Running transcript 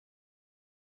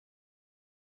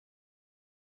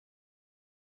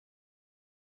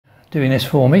doing this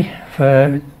for me,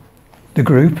 for the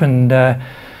group, and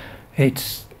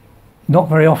it's not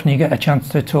very often you get a chance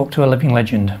to talk to a living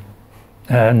legend,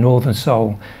 Northern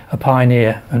Soul, a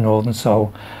pioneer of Northern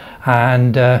Soul,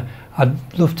 and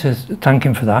I'd love to thank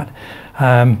him for that.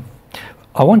 I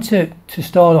want to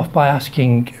start off by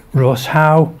asking Russ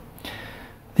how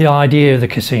the idea of the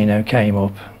casino came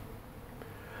up.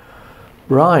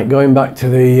 Right, going back to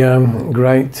the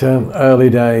great early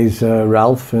days,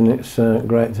 Ralph, and it's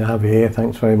great to have you here.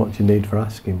 Thanks very much indeed for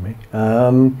asking me.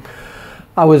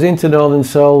 I was into Northern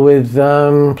Soul with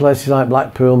places like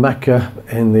Blackpool, Mecca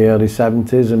in the early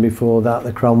 70s, and before that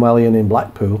the Cromwellian in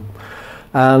Blackpool.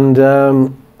 And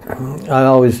I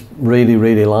always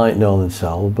really liked Northern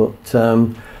Soul, but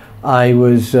I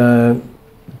was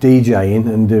DJing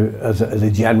and as a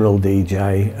general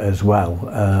DJ as well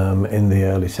in the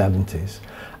early 70s,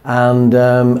 and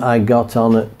I got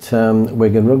on at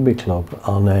Wigan Rugby Club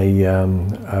on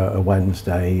a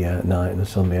Wednesday night and a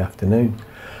Sunday afternoon,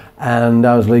 and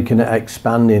I was looking at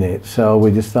expanding it, so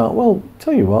we just thought, well,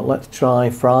 tell you what, let's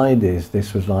try Fridays.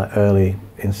 This was like early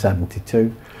in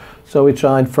 72, so we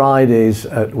tried Fridays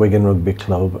at Wigan Rugby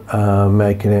Club,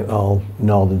 making it all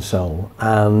Northern Soul,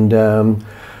 and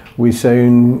we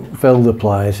soon filled the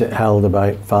place. It held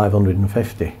about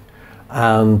 550,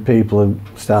 and people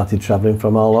started travelling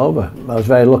from all over. I was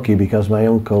very lucky because my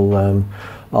uncle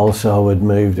also had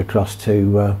moved across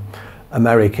to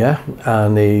America,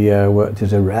 and he worked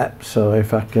as a rep, so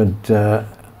if I could,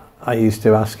 I used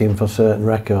to ask him for certain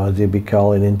records, he'd be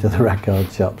calling into the record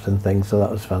shops and things, so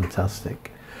that was fantastic.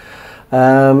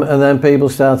 And then people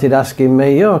started asking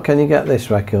me, oh, can you get this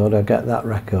record or get that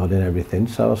record and everything,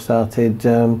 so I started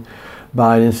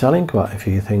buying and selling quite a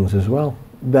few things as well.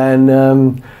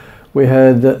 Then we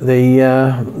heard that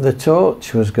the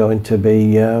Torch was going to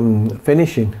be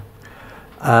finishing,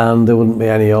 and there wouldn't be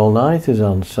any all-nighters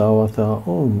on, so I thought,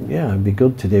 oh yeah, it'd be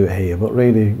good to do it here, but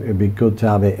really it'd be good to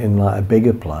have it in like a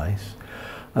bigger place.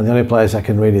 And the only place I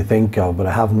can really think of, but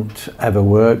I haven't ever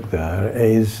worked there,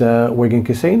 is Wigan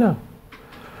Casino.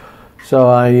 So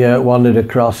I wandered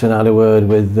across and had a word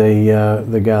with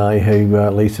the guy who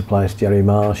leased the place, Jerry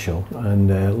Marshall,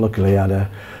 and luckily had a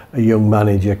young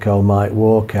manager called Mike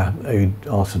Walker who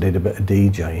also did a bit of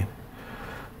DJing.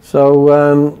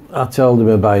 So I told him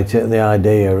about it and the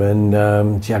idea,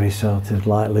 and Jerry sort of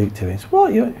like looked at me and said,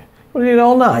 what, you doing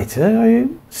all night? Are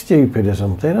you stupid or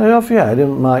something? I off your head,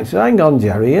 and Mike said, hang on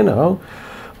Jerry, you know,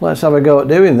 let's have a go at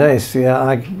doing this. Yeah,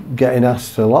 I'm getting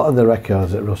asked for a lot of the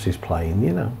records that Russ is playing,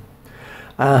 you know.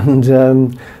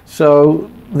 And so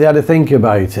they had to think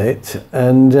about it,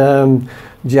 and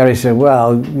Jerry said,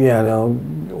 well, yeah, no,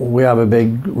 we have a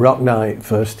big rock night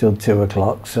first till 2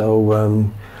 o'clock, so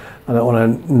I don't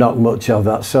want to knock much of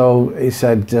that. So he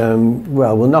said,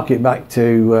 well, we'll knock it back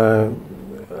to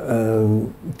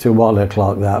 1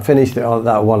 o'clock, that finished it at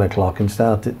that 1 o'clock and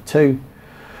start at 2.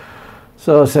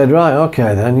 So I said, right,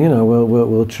 okay then, you know,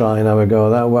 we'll try and have a go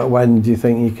at that. When do you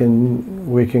think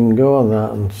we can go on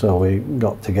that? And so we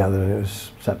got together, and it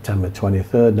was September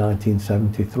 23rd,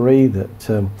 1973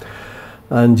 that,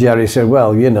 and Jerry said,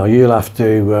 well, you know, you'll have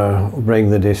to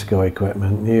bring the disco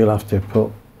equipment, you'll have to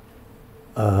put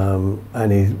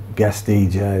any guest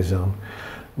DJs on,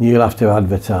 you'll have to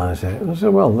advertise it. And I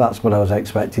said, well, that's what I was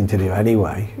expecting to do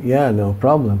anyway. Yeah, no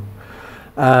problem.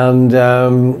 And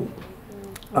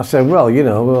I said, well, you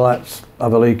know, well, let's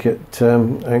have a look at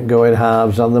going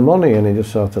halves on the money, and he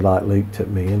just sort of like looked at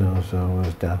me, you know, so I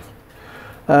was daft.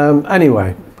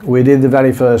 Anyway, we did the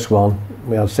very first one.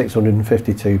 We had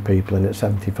 652 people in at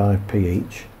 75p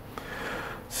each.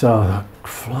 So I thought,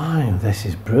 flying, this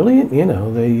is brilliant, you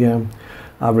know. The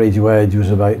average wage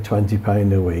was about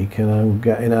 £20 a week, and I'm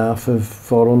getting half of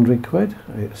 400 quid.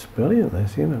 It's brilliant,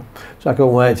 this, you know. So I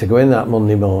couldn't wait to go in that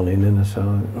Monday morning, and I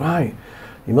said, right,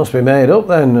 you must be made up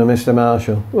then, Mr.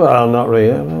 Marshall. Well, not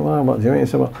really. Well, what do you mean? He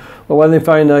said, well, when they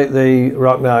found out the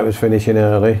rock night was finishing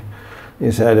early,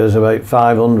 he said there was about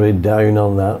 500 down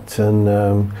on that,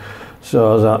 and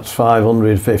so that's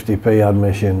 550p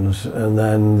admissions, and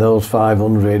then those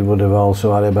 500 would have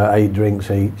also had about 8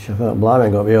 drinks each. I thought, blimey,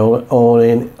 I've got to be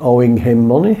owing him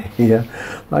money. Yeah,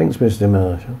 thanks, Mr.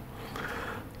 Marshall.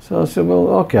 So I said, well,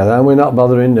 okay then, we're not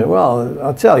bothering it. Well,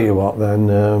 I'll tell you what then,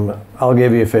 I'll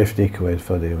give you 50 quid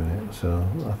for doing it. So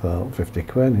I thought, 50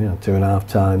 quid, you know, 2.5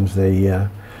 times the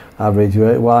average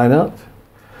rate, why not?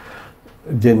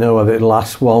 Didn't know whether it'd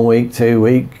last 1 week, 2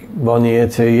 weeks, 1 year,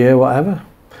 2 years, whatever.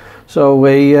 So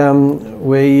we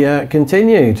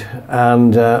continued,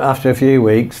 and after a few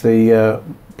weeks the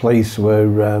police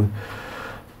were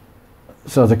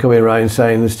sort of coming around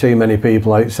saying there's too many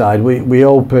people outside. We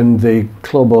opened the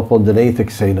club up underneath the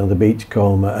casino, the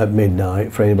Beachcomb, at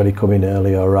midnight for anybody coming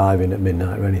early or arriving at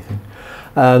midnight or anything.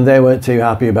 And they weren't too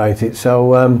happy about it,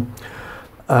 so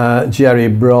Jerry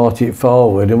brought it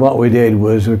forward, and what we did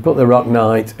was we put the Rock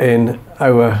Night in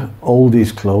our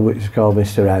oldies club, which is called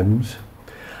Mr. M's,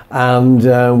 and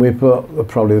we put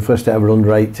probably the first ever under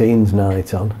 18s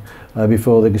night on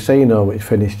before the casino, which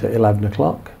finished at 11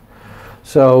 o'clock.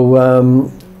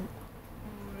 So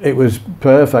it was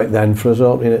perfect then for us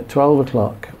opening at 12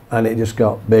 o'clock, and it just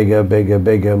got bigger, bigger,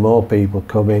 bigger, more people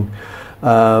coming. The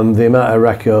amount of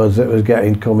records that was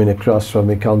coming across from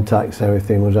the contacts and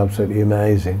everything was absolutely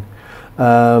amazing.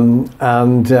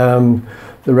 The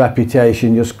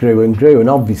reputation just grew and grew, and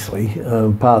obviously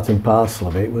part and parcel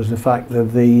of it was the fact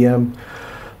that the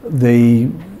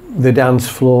dance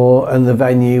floor and the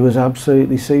venue was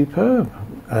absolutely superb.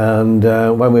 And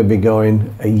when we'd been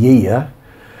going a year,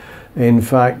 in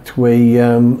fact, we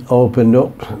opened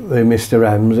up the Mr.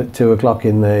 M's at 2 o'clock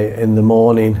in the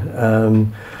morning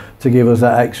to give us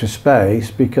that extra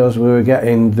space, because we were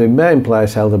getting, the main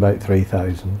place held about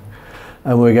 3,000,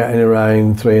 and we were getting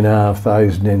around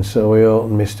 3,500 in, so we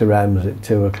opened Mr. M's at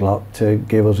 2 o'clock to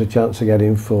give us a chance of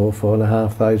getting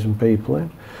 4,500 people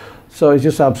in. So it's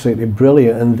just absolutely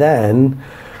brilliant. And then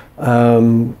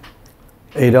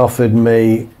it offered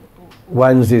me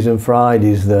Wednesdays and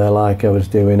Fridays there, like I was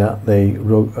doing at the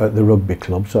rugby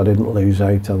club, so I didn't lose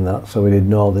out on that. So we did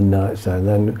Northern nights there, and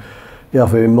then he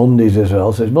offered me Mondays as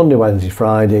well, so it's Monday, Wednesday,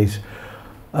 Fridays,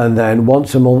 and then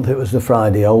once a month it was the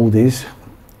Friday oldies.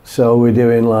 So we're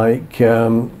doing like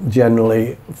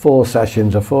generally 4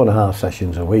 sessions or 4.5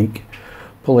 sessions a week,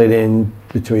 pulling in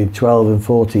between 12 and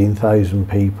 14,000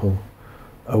 people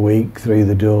a week through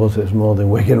the doors. It's more than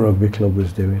Wigan Rugby Club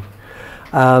was doing.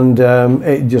 And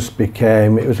it just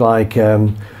became, it was like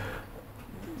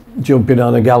jumping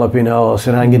on a galloping horse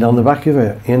and hanging on the back of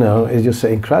it, you know. It's just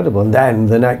incredible. And then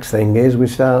the next thing is we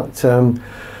start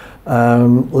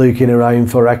looking around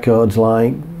for records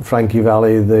like Frankie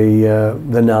Valli,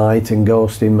 the Night, and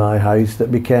Ghost in My House,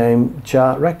 that became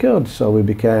chart records. So we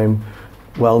became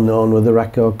well known with the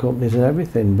record companies and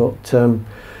everything. But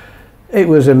it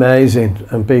was amazing,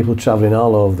 and people travelling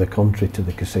all over the country to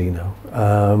the casino.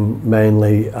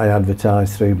 Mainly I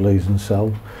advertised through Blues and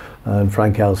Soul, and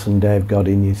Frank Elson, Dave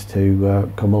Godin used to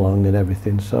come along and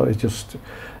everything. So it's just,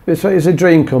 it's a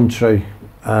dream come true,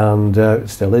 and it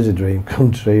still is a dream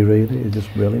come true, really. It's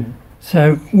just brilliant.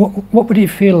 So what would you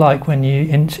feel like when you,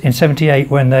 in 78,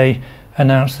 when they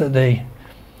announced that the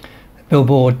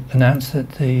Billboard announced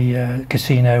that the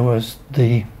casino was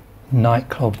the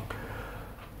nightclub?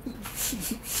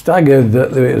 Staggered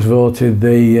that it was voted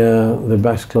the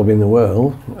best club in the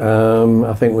world.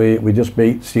 I think we just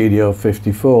beat Studio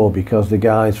 54, because the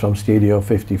guys from Studio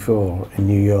 54 in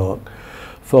New York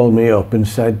phoned me up and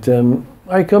said,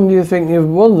 how come do you think you've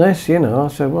won this? You know, I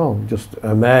said, well, just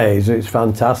amazed, it's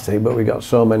fantastic, but we got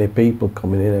so many people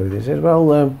coming in and everything. He said,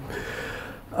 well,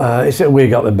 he said, we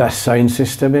got the best sound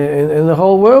system in the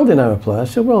whole world in our place.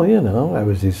 I said, well, you know, I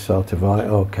was just sort of like,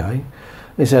 okay.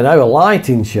 He said, our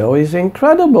lighting show is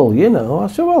incredible, you know. I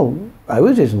said, well,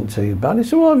 ours isn't too bad. He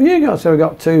said, what have you got? So we've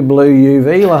got 2 blue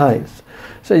UV lights.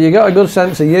 So you got a good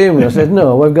sense of humour. I said,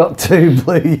 no, we've got 2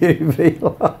 blue UV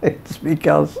lights,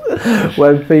 because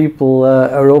when people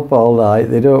are up all night,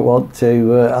 they don't want to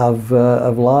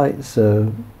have lights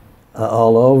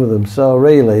all over them. So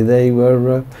really, they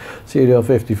were, Studio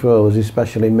 54 was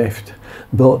especially miffed.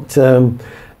 But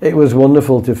it was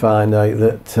wonderful to find out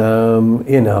that,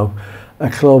 you know, a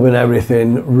club and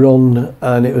everything run,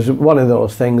 and it was one of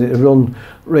those things, it was run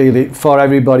really for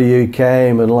everybody who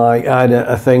came. And like, I had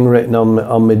a thing written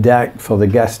on my deck for the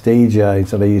guest DJs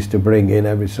that I used to bring in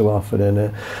every so often,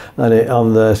 and it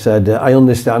on there said, I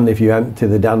understand if you empty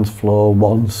the dance floor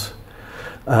once,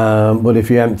 but if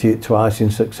you empty it twice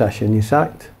in succession, you're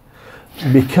sacked.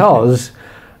 Because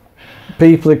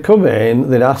people would come in,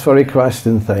 they'd ask for requests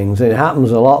and things, and it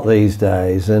happens a lot these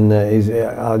days, and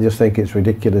I just think it's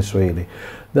ridiculous, really,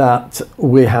 that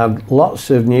we had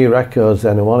lots of new records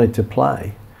then I wanted to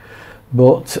play,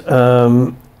 but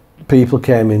people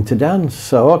came in to dance.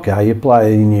 So okay, you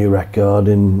play a new record,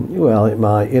 and well, it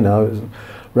might, you know,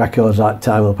 records like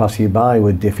Time Will Pass You By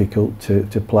were difficult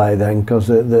to play then, because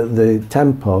the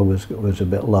tempo was a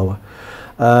bit lower.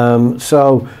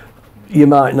 So you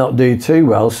might not do too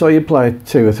well, so you play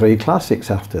 2 or 3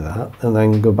 classics after that and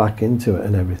then go back into it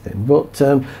and everything. But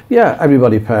yeah,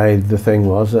 everybody paid. The thing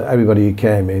was that everybody who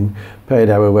came in paid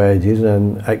our wages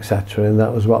and etc., and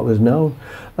that was what was known.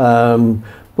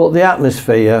 But But the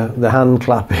atmosphere, the hand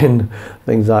clapping,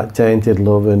 things like Tainted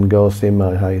Love and Ghost in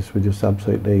My House were just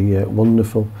absolutely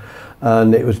wonderful.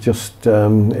 And it was just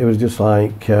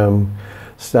like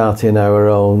starting our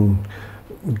own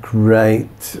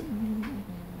great,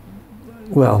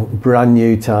 well, brand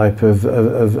new type of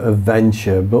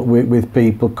venture, but with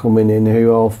people coming in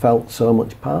who all felt so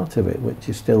much part of it, which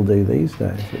you still do these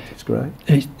days, which is great.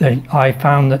 I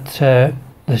found that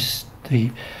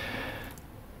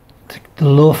the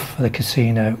love for the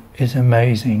casino is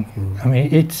amazing. I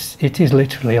mean, it is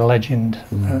literally a legend.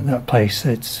 That place,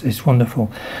 it's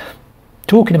wonderful.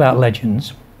 Talking about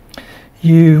legends,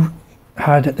 you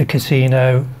had at the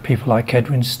casino people like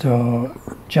Edwin Starr,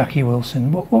 Jackie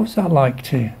Wilson. What was that like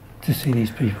to see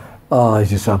these people? Oh, it's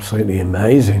just absolutely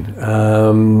amazing.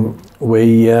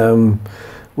 We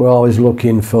were always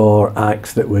looking for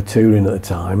acts that were touring at the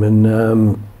time,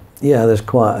 and yeah, there's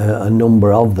quite a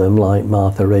number of them, like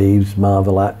Martha Reeves,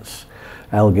 Marvelettes,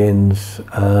 Elgins,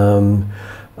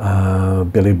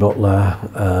 Billy Butler,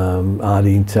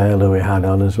 Ardeen Taylor we had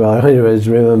on as well. I always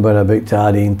remember when I booked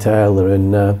Ardeen Taylor,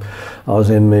 and I was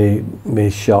in my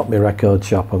record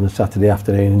shop on the Saturday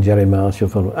afternoon, and Jerry Marshall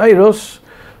phoned, "Hey Russ,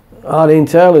 Ardeen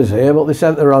Taylor's here, but they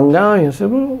sent the wrong guy." I said,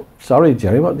 "Well, sorry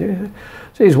Jerry, what do you?"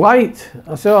 So he's white.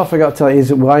 I said, "Oh, I forgot to tell you,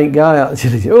 he's a white guy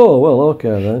actually." "Oh, well,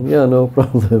 okay then, yeah, no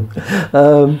problem."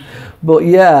 But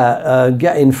yeah,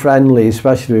 getting friendly,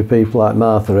 especially with people like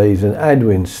Martha Reeves and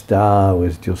Edwin Starr,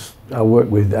 was just, I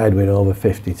worked with Edwin over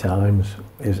 50 times.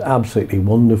 It was absolutely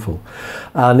wonderful.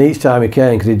 And each time he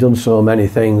came, because he'd done so many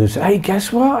things, he'd say, "Hey,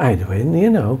 guess what, Edwin,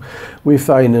 you know, we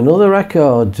found another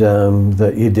record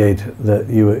that you did that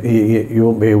you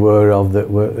wouldn't be aware of that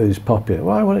is popular."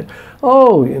 "Why would it?"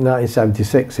 "Oh, in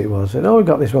 1976 it was." And, "Oh, we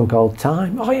got this one called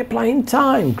Time." "Oh, you're playing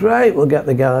Time? Great, we'll get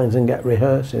the guys and get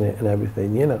rehearsing it and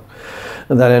everything, you know."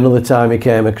 And then another time he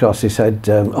came across, he said,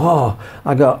 "Oh,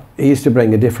 he used to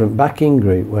bring a different backing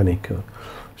group when he could.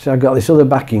 So I got this other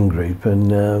backing group,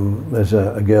 and there's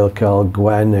a girl called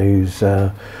Gwen who's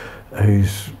a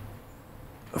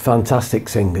fantastic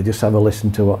singer. Just have a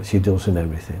listen to what she does and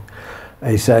everything."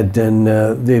 He said, "And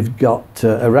they've got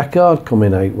a record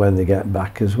coming out when they get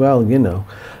back as well, you know."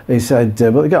 He said,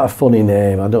 "But they've got a funny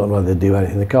name. I don't know whether they do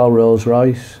anything. They're called Rolls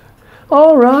Royce."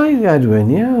 "All right, Edwin,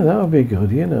 yeah, that would be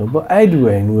good, you know." But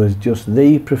Edwin was just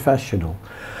the professional.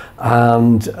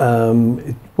 And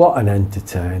what an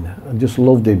entertainer. I just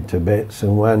loved him to bits.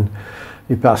 And when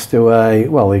he passed away,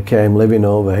 well, he came living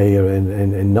over here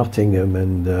in Nottingham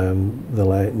in the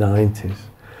late 90s.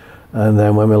 And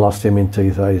then when we lost him in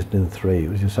 2003, it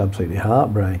was just absolutely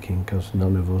heartbreaking, because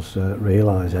none of us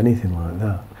realised anything like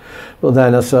that. But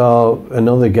then I saw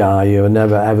another guy who I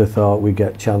never ever thought we'd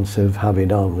get a chance of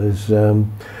having on, was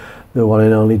the one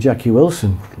and only Jackie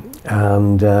Wilson.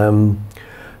 And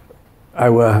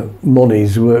our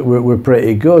monies were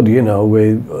pretty good, you know.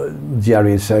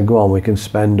 Jerry said, "Go on, we can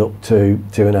spend up to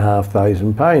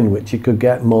 £2,500, which you could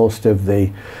get most of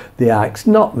the acts,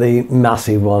 not the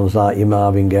massive ones like your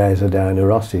Marvin Gayes or Diana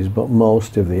Ross's, but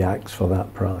most of the acts for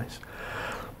that price."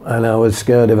 And I was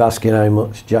scared of asking how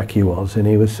much Jackie was, and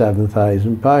he was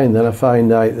 £7,000. Then I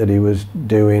found out that he was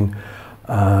doing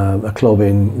a club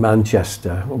in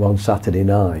Manchester one Saturday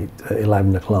night at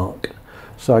 11 o'clock.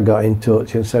 So I got in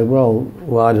touch and said, "Well,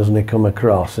 why doesn't he come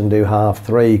across and do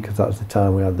 3:30, because that's the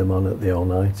time we had them on at the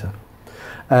all-nighter."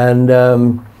 And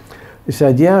he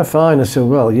said, "Yeah, fine." I said,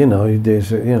 "Well, you know,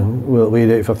 will we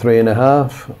do it for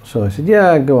 3.5? So I said,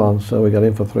 "Yeah, go on." So we got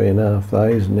in for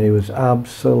 3,500. He was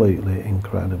absolutely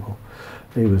incredible.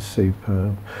 He was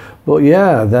superb. But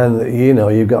yeah, then, you know,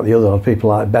 you've got the other people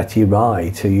like Betty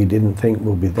Wright, who you didn't think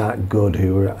would be that good,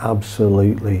 who were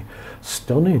absolutely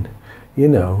stunning. You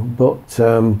know, but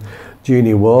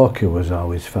Junie Walker was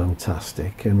always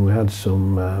fantastic, and we had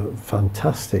some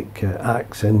fantastic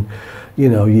acts. And you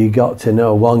know, you got to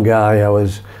know one guy I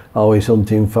was always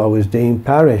hunting for was Dean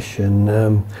Parrish, and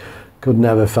could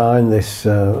never find this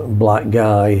black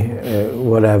guy,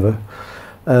 whatever.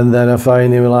 And then I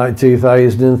found him in like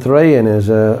 2003, and there's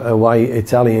a white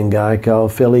Italian guy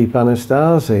called Philippe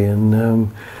Anastasi, and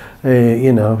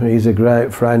you know, he's a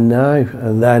great friend now.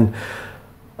 And then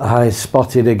I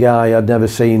spotted a guy I'd never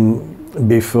seen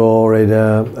before in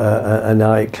a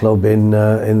nightclub in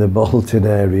the Bolton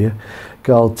area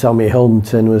called Tommy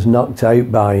Hunt, and was knocked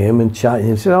out by him and chatting.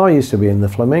 He said, "Oh, I used to be in the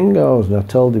Flamingos," and I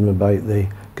told him about the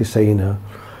casino.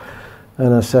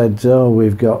 And I said, "Oh,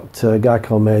 we've got a guy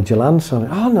called Major Lance on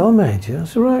it." "Oh, no, Major." I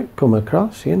said, "Right, come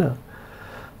across, you know."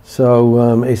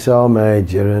 So he saw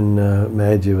Major, and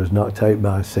Major was knocked out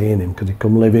by seeing him, because he'd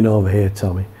come living over here,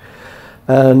 Tommy.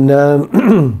 And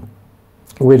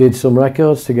we did some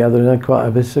records together and had quite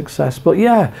a bit of success. But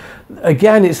yeah,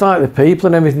 again, it's like the people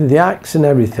and everything, the acts and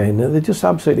everything, they're just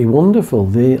absolutely wonderful.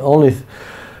 The only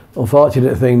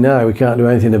unfortunate thing now we can't do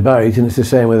anything about, and it's the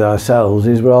same with ourselves,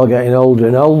 is we're all getting older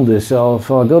and older. So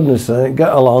for goodness sake,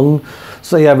 get along,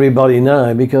 see everybody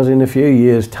now, because in a few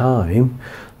years' time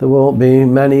there won't be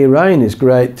many around. It's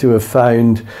great to have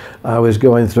found, I was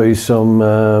going through some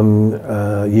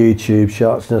YouTube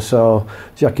shots and I saw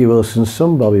Jackie Wilson's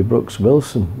son, Bobby Brooks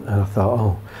Wilson, and I thought,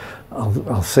 oh,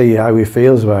 I'll see how he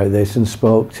feels about this, and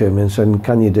spoke to him and said,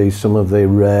 can you do some of the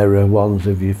rarer ones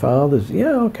of your father's?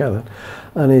 Yeah, okay then.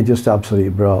 And he just absolutely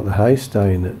brought the house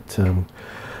down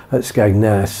at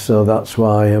Skegness, so that's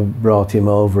why I brought him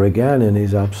over again, and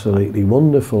he's absolutely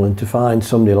wonderful. And to find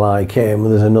somebody like him,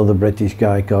 there's another British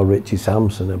guy called Richie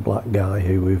Sampson, a black guy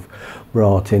who we've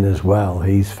brought in as well.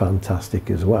 He's fantastic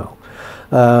as well.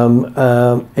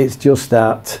 It's just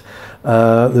that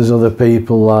there's other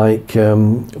people like,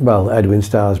 well, Edwin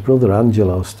Starr's brother,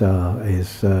 Angelo Starr,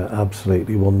 is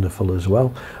absolutely wonderful as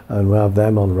well, and we have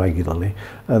them on regularly.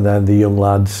 And then the young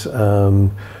lads,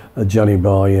 Johnny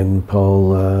Boy and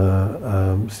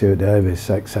Paul Stuart Davis,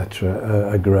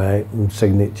 etc., are great, and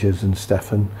Signatures and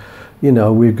Stefan. You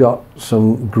know, we've got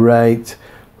some great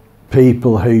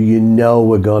people who you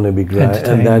know are going to be great,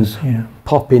 and then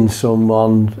popping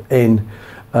someone in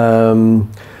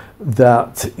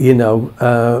that, you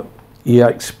know, you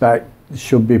expect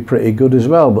should be pretty good as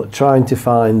well, but trying to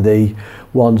find the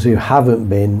ones who haven't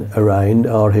been around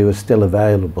or who are still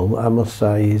available, I must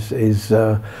say, is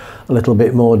a little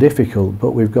bit more difficult.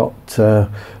 But we've got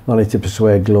managed to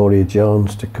persuade Gloria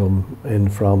Jones to come in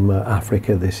from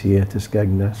Africa this year to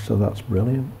Skegness, so that's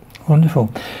brilliant.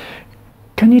 Wonderful.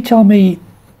 Can you tell me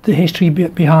the history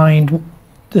behind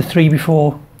the 3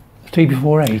 Before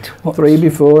 8? What's 3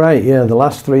 Before 8, yeah, the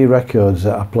last 3 records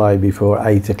that I played before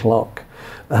 8 o'clock.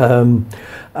 I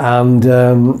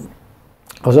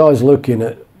was always looking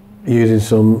at using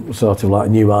some sort of like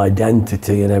new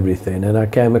identity and everything, and I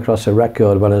came across a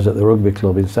record when I was at the rugby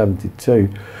club in '72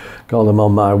 called I'm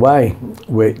On My Way,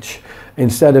 which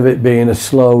instead of it being a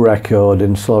slow record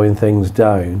and slowing things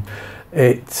down,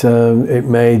 it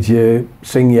made you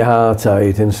sing your heart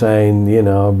out and saying, you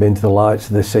know, I've been to the lights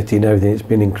of the city and everything, it's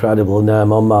been incredible, and now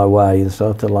I'm on my way, and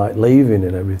sort of like leaving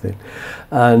and everything.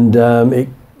 And it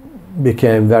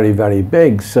became very, very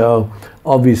big. So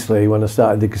obviously when I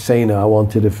started the casino, I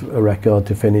wanted a record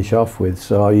to finish off with,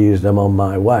 so I used them On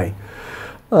My Way.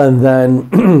 And then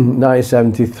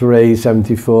 1973,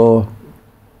 74,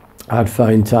 I'd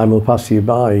found Time Will Pass You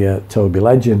By, Toby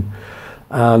Legend,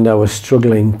 and I was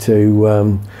struggling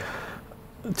to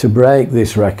break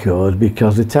this record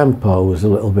because the tempo was a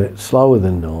little bit slower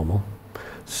than normal.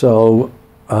 So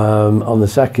on the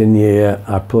second year,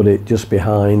 I put it just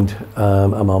behind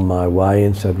I'm On My Way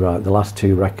and said, right, the last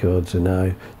 2 records are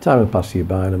now Time Will Pass You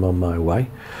By and I'm On My Way.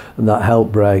 And that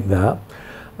helped break that.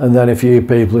 And then a few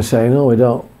people are saying, oh, we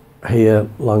don't hear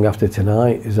Long After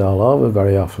Tonight is all over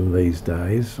very often these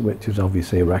days, which was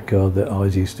obviously a record that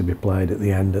always used to be played at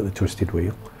the end at the Twisted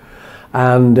Wheel.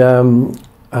 And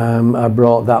I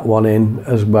brought that one in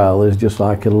as well as just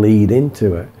like a lead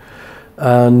into it.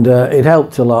 And it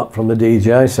helped a lot from the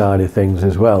DJ side of things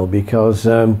as well, because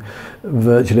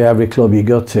virtually every club you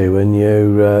go to and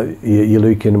you're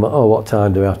looking, oh, what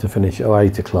time do we have to finish? Oh,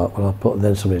 8 o'clock. Well, I'll put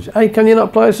then somebody, hey, can you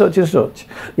not play such and such?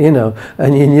 You know,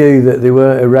 and you knew that they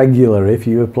weren't irregular if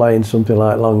you were playing something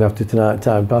like Long After Tonight,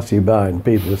 Time Pass You By, and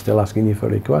people were still asking you for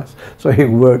requests. So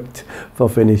it worked for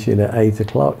finishing at 8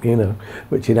 o'clock, you know,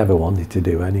 which you never wanted to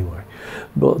do anyway.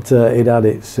 But it had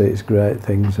its great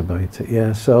things about it,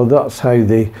 yeah. So that's how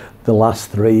the last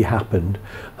 3 happened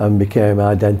and became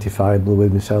identifiable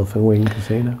with myself and Wigan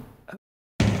Casino.